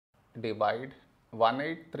divide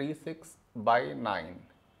 1836 by 9.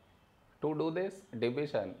 To do this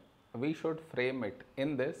division, we should frame it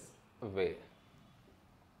in this way.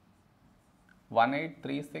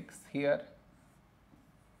 1836 here,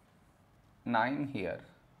 9 here.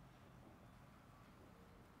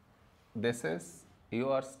 This is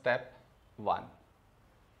your step 1.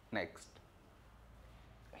 Next,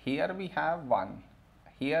 here we have 1,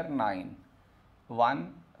 here 9,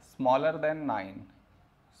 1 smaller than 9.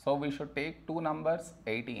 So we should take two numbers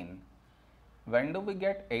 18. When do we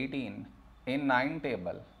get 18? In 9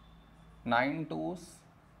 table. 9 2's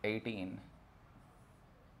 18.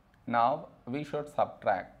 Now we should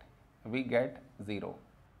subtract. We get 0.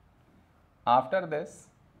 After this,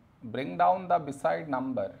 bring down the beside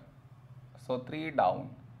number. So 3 down.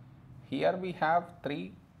 Here we have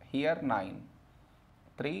 3, here 9.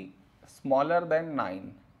 3 smaller than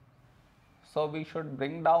 9. So we should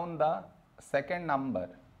bring down the second number.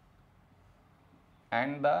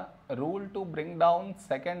 And the rule to bring down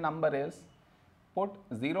second number is put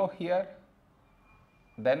 0 here,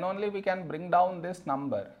 then only we can bring down this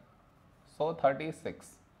number. So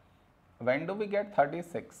 36. When do we get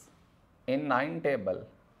 36? In 9 table.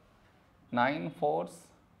 9 4's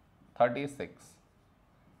 36.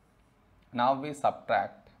 Now we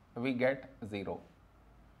subtract, we get 0.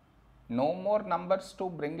 No more numbers to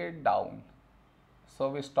bring it down. So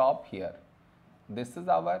we stop here. This is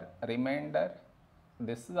our remainder.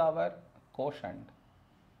 This is our quotient.